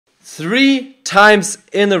3 times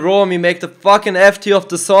in a row we make the fucking FT of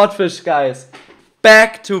the swordfish, guys.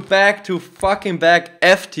 Back to fucking back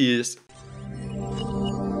FTs.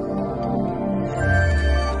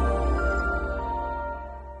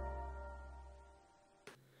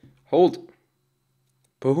 Hold.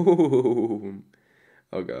 Boom.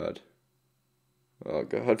 Oh god. Oh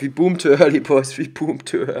god. We boomed too early, boys. We boomed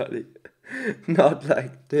too early. Not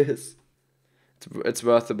like this. It's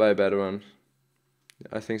worth to buy a better one.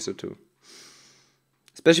 I think so too.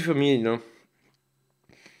 Especially for me, you know.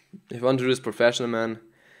 If you want to do this professional, man,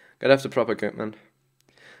 gotta have the proper equipment.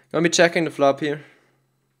 Gonna be checking the flop here.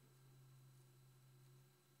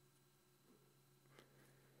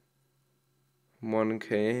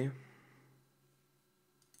 $1K.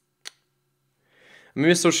 I mean,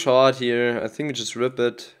 we're so short here. I think we just rip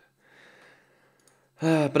it.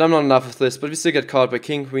 But I'm not enough of this. But we still get caught by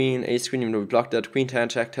King, Queen, Ace, Queen, even though we blocked that. Queen 10,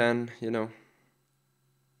 Jack 10, you know.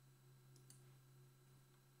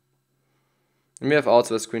 And we have outs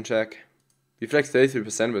with Queen Jack. We flex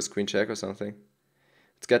 33% with Queen Jack or something.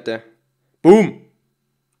 Let's get there. Boom!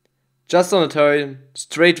 Just on the turn.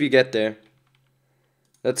 Straight we get there.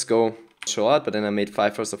 Let's go. Short, but then I made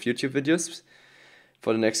 5 hours of YouTube videos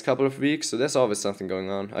for the next couple of weeks. So there's always something going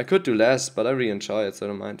on. I could do less, but I really enjoy it, so I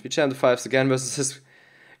don't mind. We jam the 5s again versus this.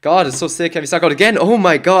 God, it's so sick. Can we suck out again? Oh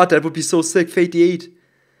my god, that would be so sick. Fade the 8.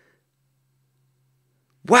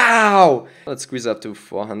 Wow! Let's squeeze up to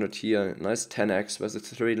 400 here. Nice 10x versus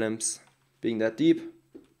 3 limps. Being that deep.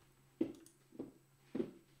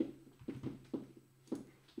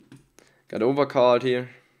 Got overcalled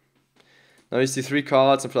here. Now you see 3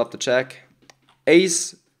 cards and flop the jack.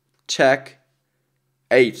 Ace, jack,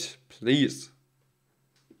 8. Please.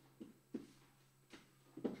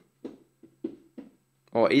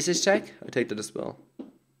 Oh, ace is jack? I take that as well.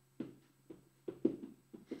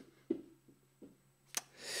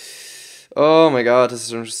 Oh my god, this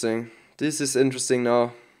is interesting. This is interesting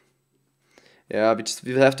now. Yeah,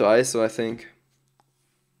 we have to ISO, I think.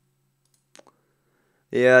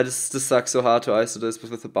 Yeah, this sucks so hard to ISO this,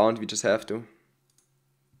 but with the bounty we just have to.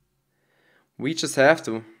 We just have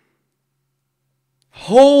to.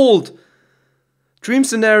 Hold! Dream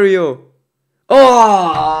scenario!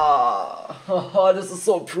 Oh, this is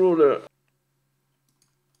so brutal.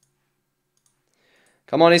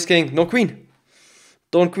 Come on, ace king. No queen.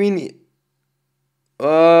 Don't queen.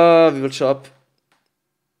 We will chop.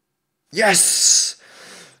 Yes!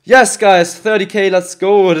 Yes, guys. 30k. Let's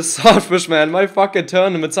go. The swordfish, man. My fucking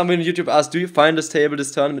tournament. Somebody on YouTube asked, do you find this table,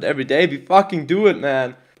 this tournament every day? We fucking do it,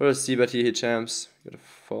 man. But let's see, but he hit champs. Gotta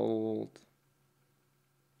fold.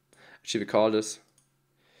 Actually, we call this.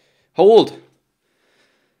 Hold!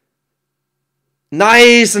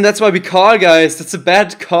 Nice! And that's why we call, guys. That's a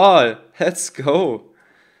bad call. Let's go.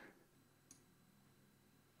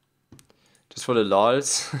 Just for the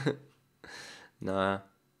lols. Nah.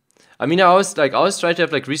 I mean, I always try to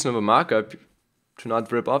have like reasonable markup to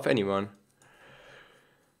not rip off anyone.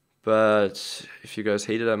 But if you guys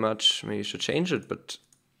hate it that much, maybe you should change it. But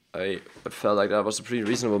I felt like that was a pretty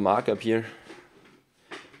reasonable markup here.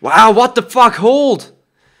 Wow, what the fuck? Hold!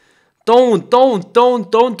 Don't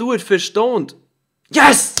do it, fish, don't.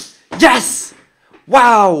 Yes! Yes!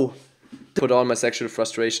 Wow! Put all my sexual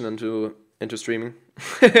frustration into streaming.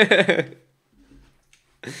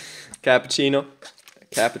 Cappuccino.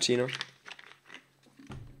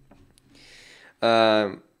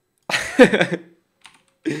 Gonna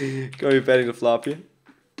be betting the flop here.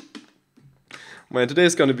 Man, today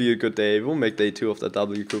is gonna be a good day. We'll make day 2 of that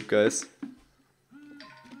W group, guys.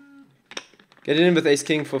 Get it in with ace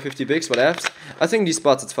king for 50 bigs, what happens? I think these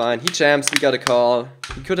spots it's fine. He jams, we got a call.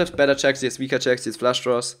 He could have better checks, he has weaker checks, he has flush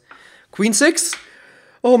draws. Queen 6?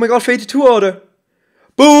 Oh my god, faded 2 order.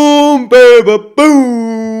 Boom, baby,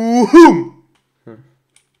 boom!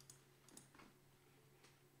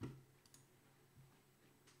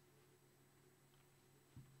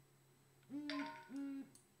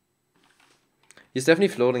 He's definitely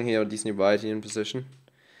floating here with these new white in position.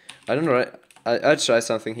 I don't know, I'll try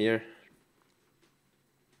something here.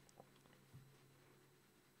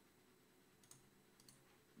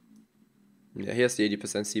 Yeah, he has the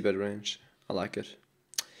 80% c-bet range. I like it.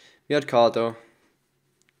 We had called though.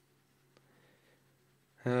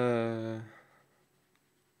 I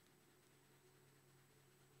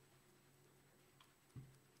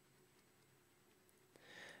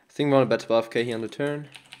think we want to bet 12k here on the turn.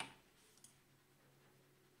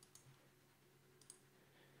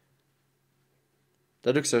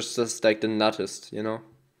 That looks just like the nuttest, you know?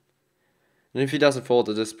 And if he doesn't fold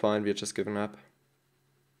at this point, we're just giving up.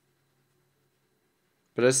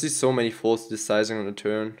 But I see so many folds decising on the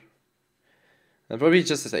turn. And probably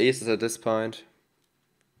just his aces at this point.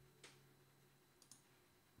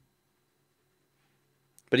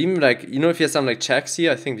 But even like, you know, if he has some like checks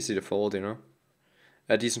here, I think we see the fold, you know.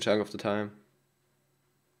 A decent chunk of the time.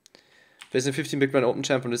 Facing 15 big blind open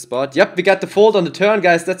champ on this spot. Yep, we got the fold on the turn,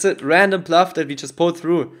 guys. That's a random bluff that we just pulled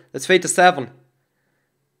through. Let's fade the 7.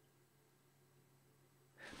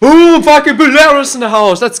 Boom! Fucking Buehlero's in the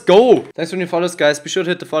house. Let's go. Thanks for the follows, guys. Be sure to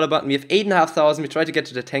hit the follow button. We have 8,500. We try to get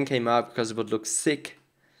to the 10k mark because it would look sick.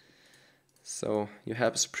 So your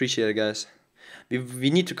help is appreciated, guys. We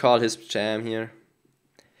need to call his jam here.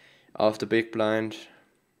 Off the big blind.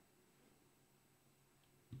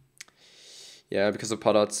 Yeah, because of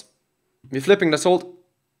pot odds. We're flipping the sold.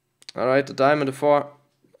 Alright, a diamond, a 4.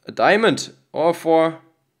 A diamond or 4.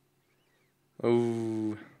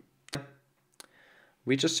 Oh.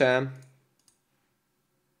 We just jam.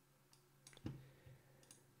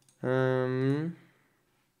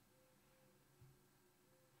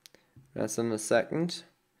 That's in a second.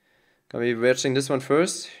 Gonna be watching this one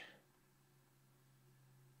first.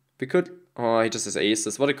 We could. Oh, he just has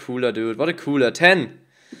aces. What a cooler, dude. What a cooler. 10.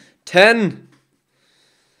 10.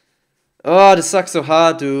 Oh, this sucks so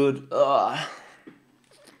hard, dude. Oh.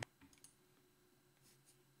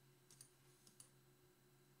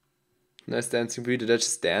 Nice dancing booty. Did I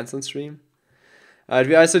just dance on stream? Alright,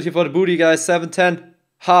 we isolate here for the booty, guys. 7, 10.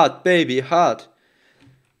 Hard, baby, hard.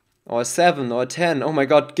 Or 7 or 10. Oh my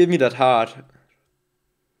god, give me that hard.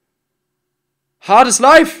 Hard is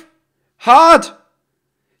life! Hard!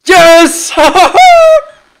 Yes!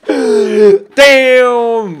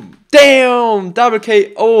 Damn! Damn! Double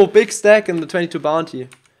K. Oh, big stack in the 22 bounty.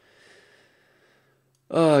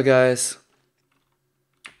 Oh, guys.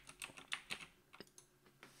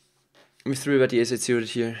 We threw about the ace 8 suited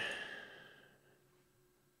here.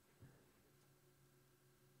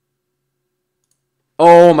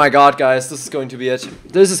 Oh my god, guys. This is going to be it.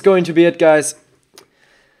 This is going to be it, guys.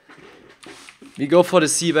 We go for the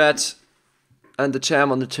c-bet and the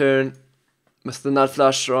jam on the turn with the nut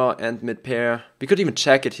flush draw and mid pair. We could even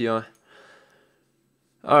check it here.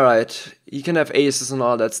 Alright, he can have aces and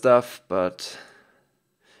all that stuff, but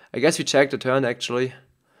I guess we check the turn actually.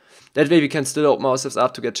 That way we can still open ourselves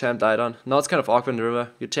up to get jam died on. Now it's kind of awkward in the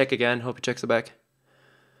river. You check again, hope he checks it back.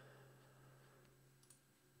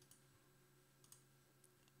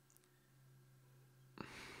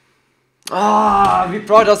 Ah, we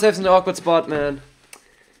brought ourselves in an awkward spot, man.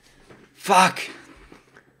 Fuck.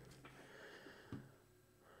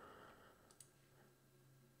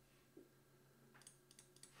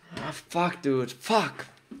 Ah, fuck, dude. Fuck.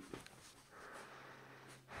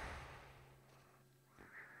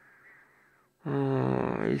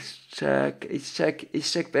 Oh, ace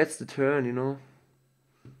check bets the turn, you know.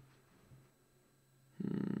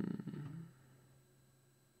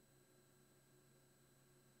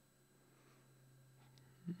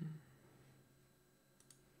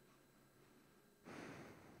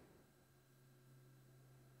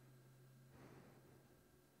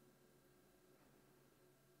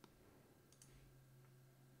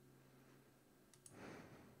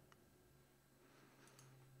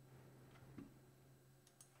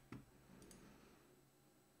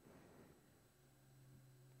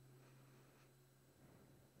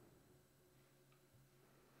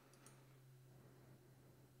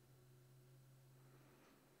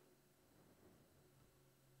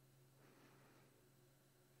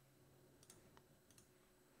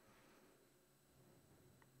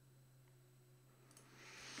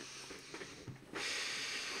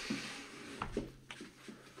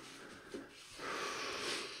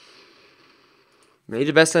 Maybe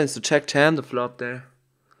the best line is to check jam the flop there.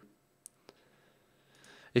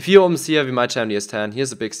 If he opens here, we might jam the S10.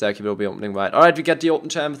 Here's a big stack, he will be opening wide. Alright, we get the open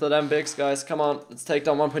jam with the damn bigs, guys. Come on, let's take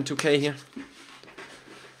down 1.2k here.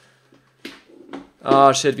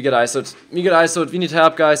 Oh shit, we get ISO'd. We get ISO'd, we need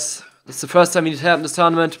help, guys. It's the first time we need help in this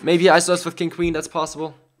tournament. Maybe ISO us with King Queen, that's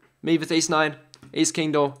possible. Maybe with Ace 9. Ace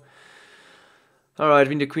King though. Alright,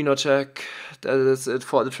 we need a Queen or check. That is it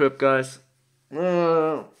for the trip, guys.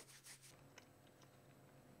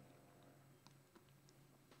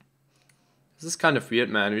 This is kind of weird,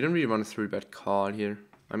 man. We don't really want a 3-bet call here.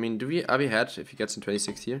 I mean, are we ahead if he gets in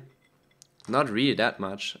 26 here? Not really that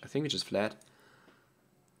much. I think we just flat.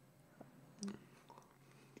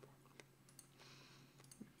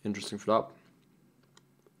 Interesting flop.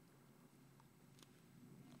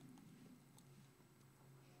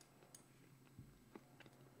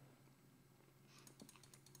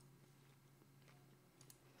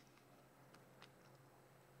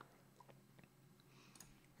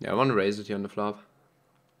 Yeah, I want to raise it here on the flop.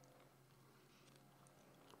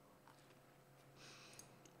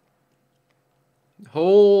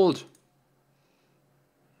 Hold.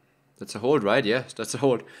 That's a hold, right? Yes, that's a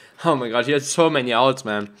hold. Oh my god, he had so many outs,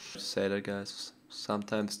 man. Say that, guys.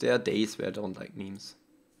 Sometimes there are days where I don't like memes.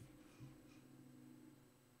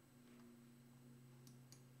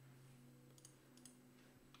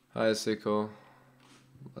 Hi, Sicko.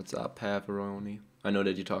 What's up, Pepperoni? I know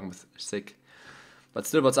that you're talking with Sick. But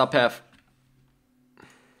still, what's up, Pep?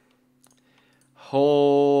 Hold.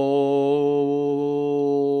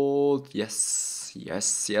 Yes,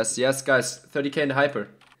 yes, yes, yes, guys. 30k in the hyper.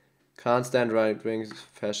 Can't stand right-wing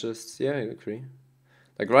fascists. Yeah, I agree.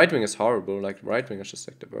 Like, right-wing is horrible. Like, right-wing is just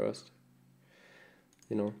like the worst.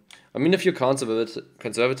 You know? I mean, if you're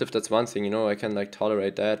conservative, that's one thing, you know? I can, like,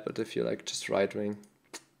 tolerate that. But if you're, like, just right-wing...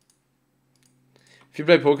 If you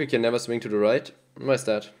play poker, you can never swing to the right. Why is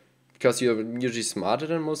that? Because you're usually smarter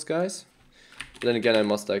than most guys? But then again, I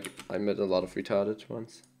met a lot of retarded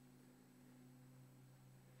ones.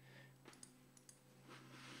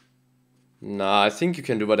 Nah, I think you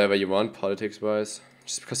can do whatever you want, politics-wise.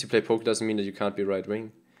 Just because you play poker doesn't mean that you can't be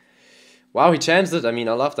right-wing. Wow, he chanced it. I mean,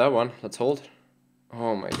 I love that one. Let's hold.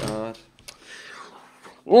 Oh my god.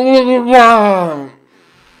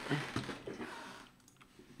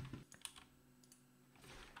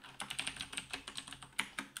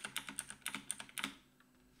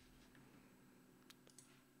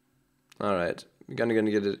 Alright, we're gonna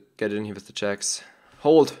get it in here with the jacks.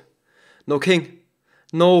 Hold. No king.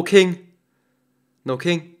 No king. No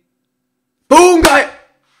king. Boom, guy!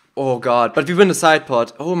 Oh god, but we win the side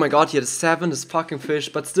pot. Oh my god, he had a 7, this fucking fish,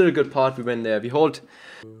 but still a good pot, we win there. We hold.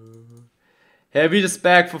 Henri is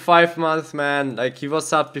back for 5 months, man. Like, he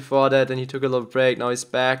was up before that and he took a little break, now he's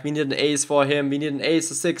back. We need an ace for him, we need an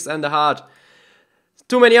ace, a 6 and a heart.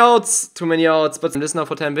 Too many outs, but this now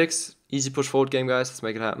for 10 bigs. Easy push fold game, guys, let's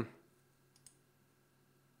make it happen.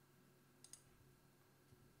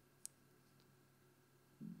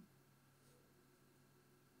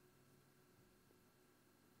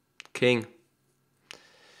 King.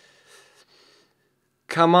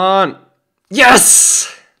 Come on.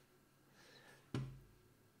 Yes!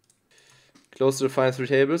 Close to the final 3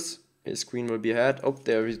 tables. His queen will be ahead. Oh,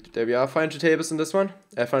 there we are. Final 2 tables in this one.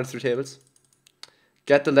 Final 3 tables.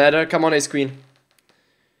 Get the ladder. Come on, ace queen.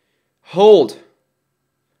 Hold.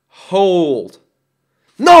 Hold.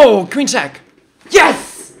 No! Queen check.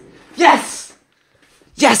 Yes! Yes!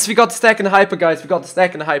 Yes! We got the stack in the hyper, guys. We got the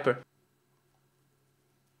stack in the hyper.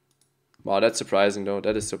 Wow, that's surprising though,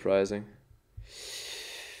 that is surprising.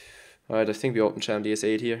 Alright, I think we open jam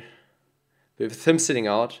DS8 here. With him sitting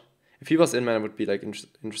out, if he was in, man, it would be like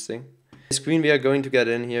interesting. Screen we are going to get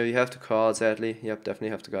in here, we have to call, sadly. Yep,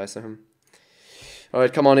 definitely have to geyser him.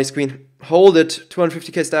 Alright, come on, ace queen. Hold it,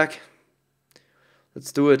 250k stack.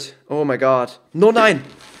 Let's do it. Oh my god. No 9!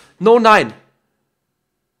 No 9!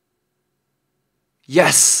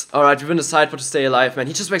 Yes! Alright, we win the side pot to stay alive, man.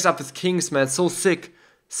 He just wakes up with kings, man, so sick.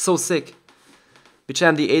 So sick. We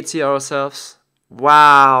jam the 8 here ourselves.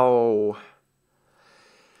 Wow.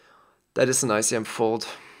 That is an ICM fold.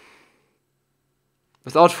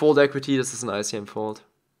 Without fold equity, this is an ICM fold.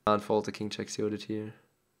 Can't fold the king check suited here.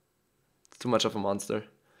 It's too much of a monster.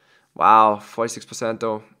 Wow, 46%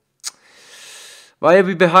 though. Why are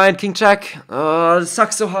we behind king check? Oh, this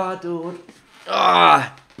sucks so hard, dude.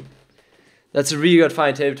 Ah. That's a really good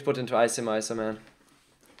fine table to put into ICM, man.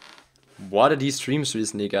 What are these streams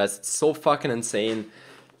recently, guys? It's so fucking insane.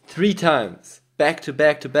 3 times. Back to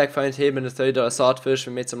back to back final table in the $30 swordfish.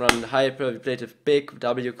 We made some run in the hyper. We played a big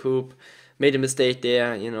W coup. Made a mistake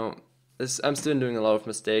there, you know. I'm still doing a lot of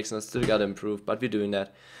mistakes and I still gotta improve, but we're doing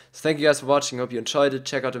that. So thank you guys for watching. Hope you enjoyed it.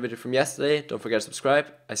 Check out the video from yesterday. Don't forget to subscribe.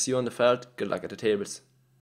 I see you on the field. Good luck at the tables.